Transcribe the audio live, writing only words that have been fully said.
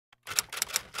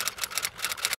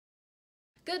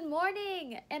Good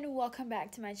morning and welcome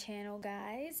back to my channel,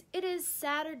 guys. It is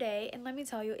Saturday and let me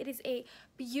tell you, it is a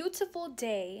beautiful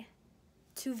day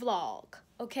to vlog,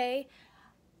 okay?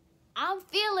 I'm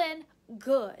feeling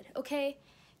good, okay?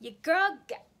 Your girl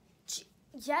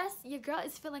yes, your girl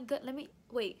is feeling good.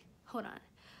 Wait, hold on.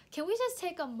 Can we just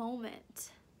take a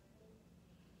moment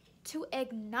to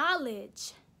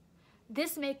acknowledge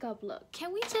this makeup look?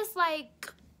 Can we just like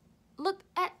look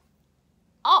at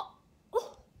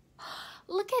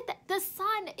look at that. The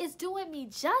sun is doing me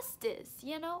justice,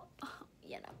 you know.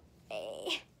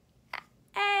 Hey,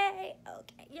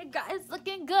 okay, your girl is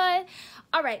looking good.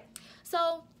 All right,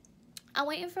 so I'm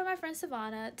waiting for my friend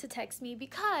Savannah to text me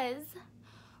because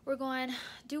we're going to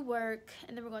do work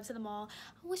and then we're going to the mall.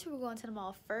 I wish we were going to the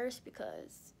mall first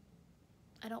because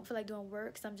I don't feel like doing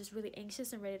work, so I'm just really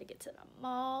anxious and ready to get to the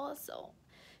mall. So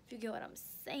if you get what I'm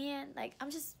saying, like I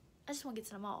just want to get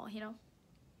to the mall, you know.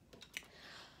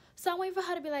 So I'm waiting for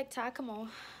her to be like, Ty, come on,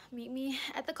 meet me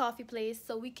at the coffee place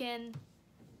so we can,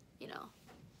 you know,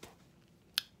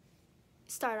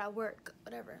 start our work,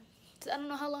 whatever. So I don't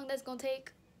know how long that's gonna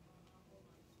take.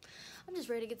 I'm just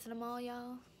ready to get to the mall,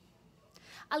 y'all.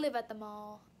 I live at the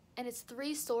mall and it's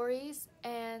 3 stories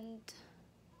and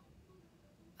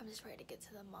I'm just ready to get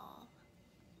to the mall.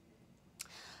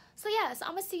 So yeah, so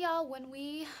I'm gonna see y'all when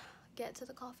we get to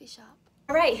the coffee shop.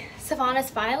 All right, Savannah's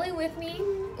finally with me.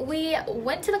 We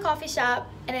went to the coffee shop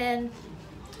and then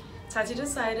Tati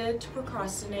decided to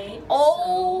procrastinate.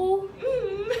 Oh,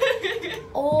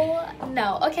 oh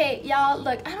no. Okay, y'all,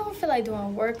 look, I don't feel like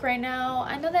doing work right now.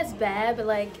 I know that's bad, but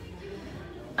like,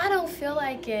 I don't feel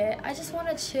like it. I just want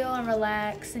to chill and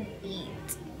relax and eat.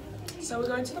 So we're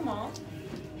going to the mall.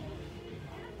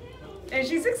 And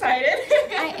she's excited.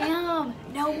 I am.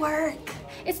 No work.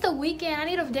 It's the weekend. I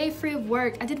need a day free of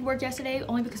work. I did work yesterday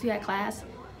only because we had class.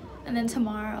 And then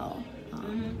tomorrow.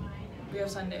 We have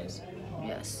Sundays.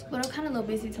 Yes. But I'm kind of a little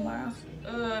busy tomorrow.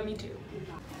 Me too.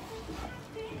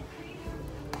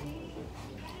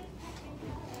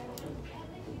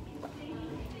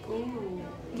 Ooh.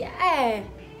 Yeah.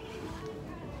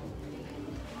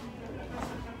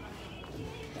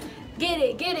 Get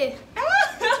it, get it.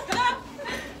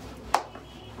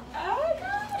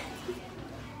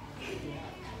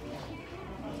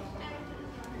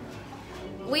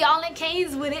 We all in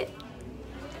canes with it.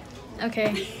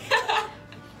 Okay.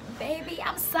 Baby,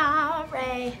 I'm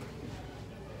sorry.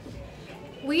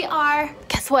 We are,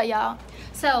 guess what, y'all?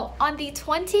 So on the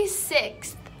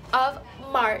 26th of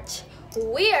March,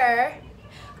 we're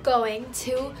going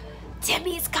to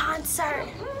Timmy's concert.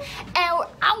 And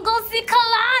I'm gonna see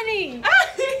Kalani.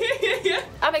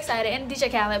 I'm excited, and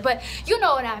DJ Khaled, but you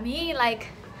know what I mean. Like,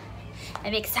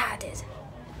 I'm excited.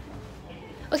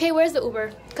 Okay, where's the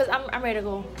Uber? Cause I'm ready to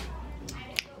go.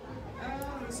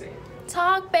 Let's see.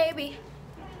 Talk, baby.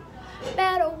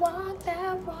 Better walk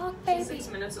that walk, baby. 6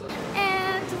 minutes away.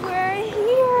 And we're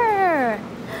here.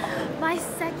 My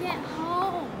second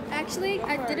home. Actually,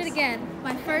 I did it again.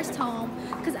 My first home.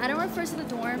 Cause I don't refer to the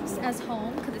dorms as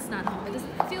home, cause it's not home. It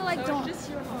doesn't feel like dorm. It's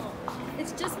just your home.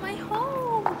 It's just my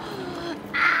home.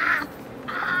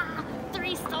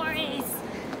 3 stories.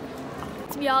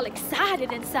 It's me all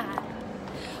excited inside.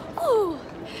 Ooh,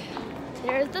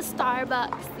 there's the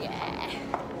Starbucks, yeah.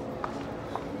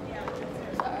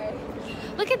 Sorry.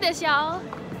 Look at this, y'all.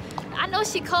 I know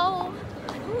she cold.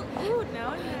 Ooh,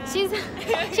 no. She's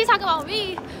talking about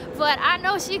me, but I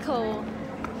know she cold.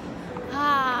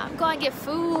 I'm going to get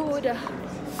food. Where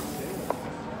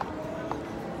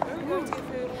are we going to get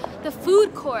food? The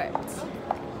food court.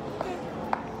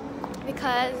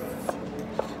 Because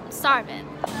I'm starving.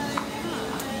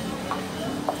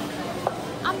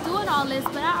 I'm doing all this,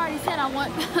 but I already said I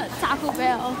want Taco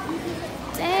Bell.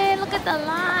 Dang, look at the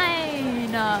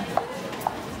line.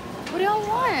 What do y'all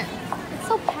want? It's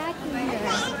so packed in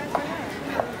here.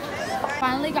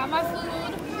 Finally got my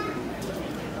food.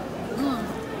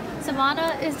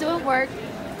 Savannah is doing work.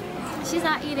 She's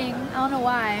not eating. I don't know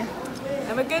why.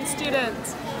 I'm a good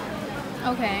student.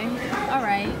 Okay. All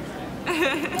right.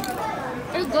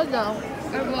 It's good though.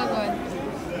 It's really good.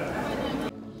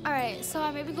 Alright, so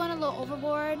I may be going a little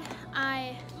overboard.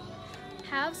 I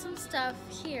have some stuff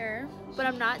here, but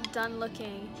I'm not done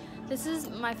looking. This is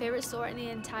my favorite store in the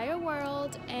entire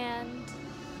world, and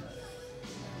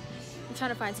I'm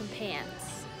trying to find some pants.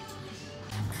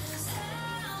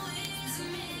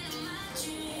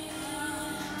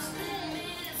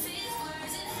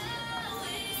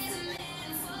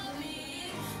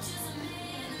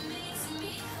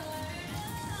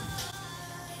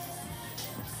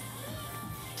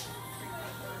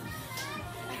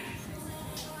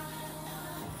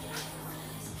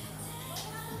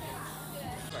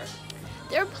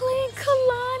 They're playing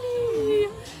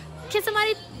Kalani. Can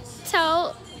somebody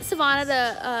tell Savannah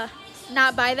to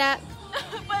not buy that?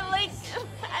 But like,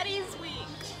 Patty's week.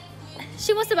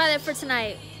 She wants to buy that for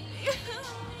tonight.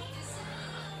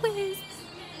 Please.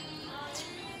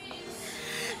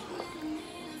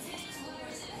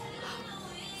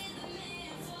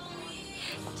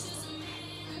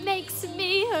 Makes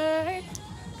me hurt.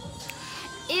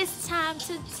 It's time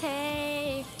to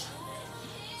take.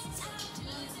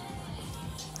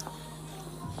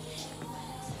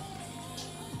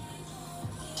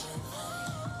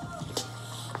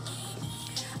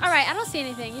 All right, I don't see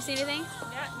anything. You see anything?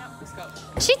 Yeah, no, let's go.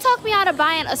 She talked me out of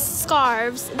buying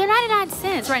scarves. They're 99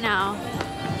 cents right now.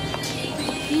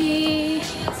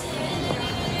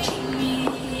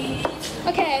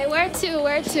 Okay, where to?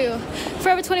 Where to?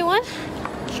 Forever 21?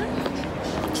 Sure.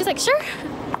 She's like, sure.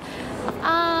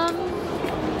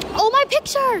 Oh, my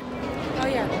picture. Oh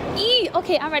yeah.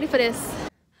 Okay, I'm ready for this.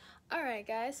 All right,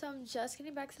 guys. So I'm just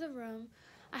getting back to the room.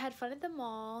 I had fun at the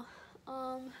mall.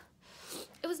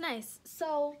 It was nice.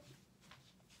 So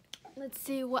let's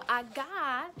see what I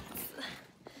got.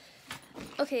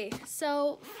 Okay,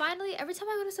 so finally, every time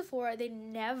I go to Sephora, they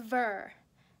never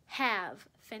have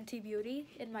Fenty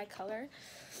Beauty in my color.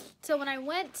 So when I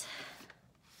went,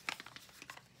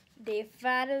 they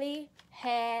finally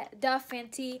had the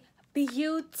Fenty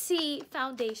Beauty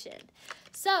foundation.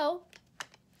 So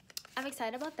I'm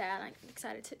excited about that. I'm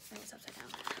excited to, it's upside down.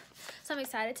 So I'm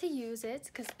excited to use it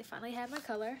because they finally had my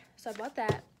color. So I bought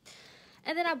that.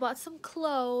 And then I bought some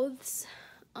clothes.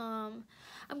 I'm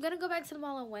going to go back to the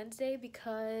mall on Wednesday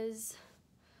because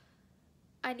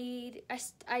I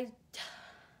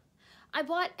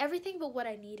bought everything but what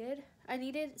I needed. I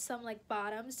needed some like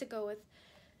bottoms to go with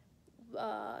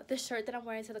the shirt that I'm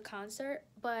wearing to the concert.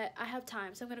 But I have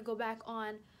time. So I'm going to go back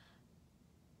on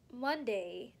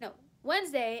Wednesday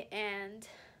and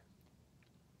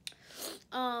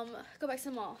go back to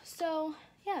the mall. So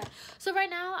yeah, so right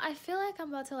now I feel like I'm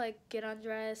about to like get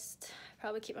undressed,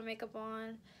 probably keep my makeup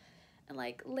on and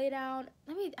like lay down.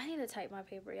 I need to type my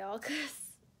paper, y'all, because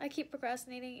I keep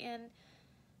procrastinating and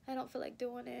I don't feel like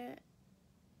doing it.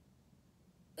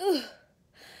 Ugh.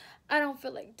 I don't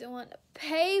feel like doing the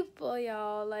paper,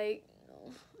 y'all, like,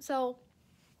 so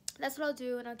that's what I'll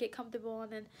do, and I'll get comfortable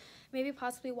and then maybe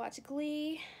possibly watch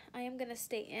Glee. I am gonna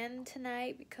stay in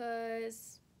tonight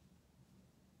because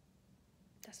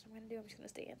that's what I'm gonna do. I'm just gonna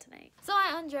stay in tonight. So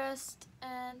I undressed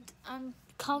and I'm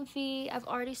comfy. I've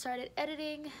already started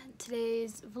editing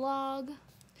today's vlog.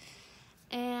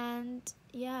 And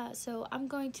yeah, so I'm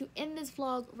going to end this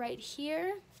vlog right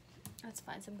here. Let's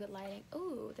find some good lighting.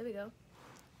 Oh, there we go.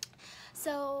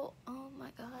 So, oh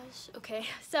my gosh. Okay,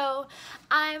 so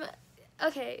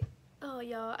okay. Oh,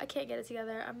 y'all, I can't get it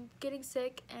together. I'm getting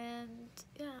sick and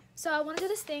yeah. So I want to do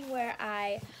this thing where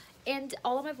I end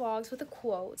all of my vlogs with a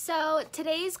quote. So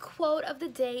today's quote of the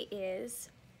day is,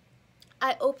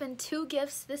 I opened 2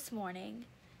 gifts this morning.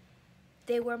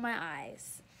 They were my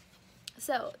eyes.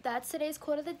 So that's today's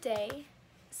quote of the day.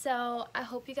 So I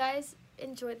hope you guys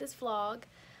enjoyed this vlog.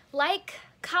 Like,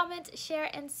 comment, share,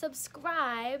 and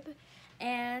subscribe.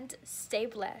 And stay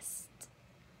blessed.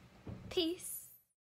 Peace.